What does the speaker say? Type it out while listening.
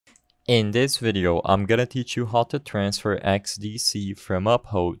In this video, I'm gonna teach you how to transfer XDC from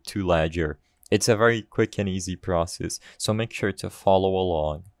Uphold to Ledger. It's a very quick and easy process, so make sure to follow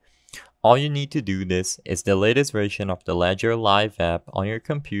along. All you need to do this is the latest version of the Ledger Live app on your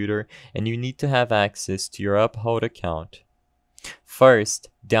computer, and you need to have access to your Uphold account. First,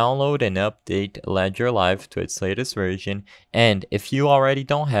 download and update Ledger Live to its latest version, and if you already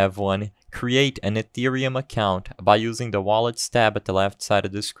don't have one, create an Ethereum account by using the Wallets tab at the left side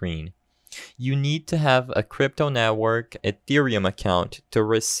of the screen. You need to have a crypto network Ethereum account to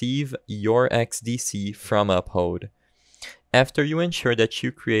receive your XDC from Uphold. After you ensure that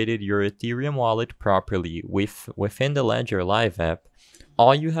you created your Ethereum wallet properly within the Ledger Live app,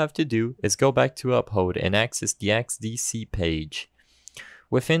 all you have to do is go back to Uphold and access the XDC page.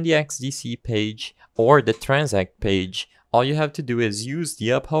 Within the XDC page or the Transact page, all you have to do is use the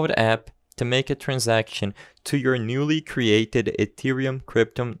Uphold app to make a transaction to your newly created Ethereum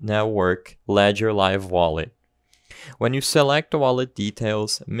crypto network Ledger Live wallet. When you select the wallet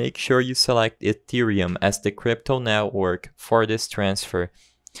details, make sure you select Ethereum as the crypto network for this transfer.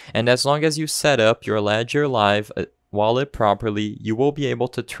 And as long as you set up your Ledger Live wallet properly, you will be able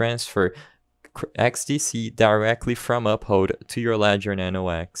to transfer XDC directly from Uphold to your Ledger Nano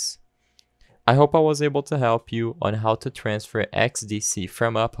X. I hope I was able to help you on how to transfer XDC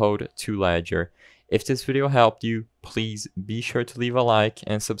from Uphold to Ledger. If this video helped you, please be sure to leave a like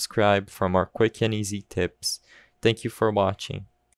and subscribe for more quick and easy tips. Thank you for watching.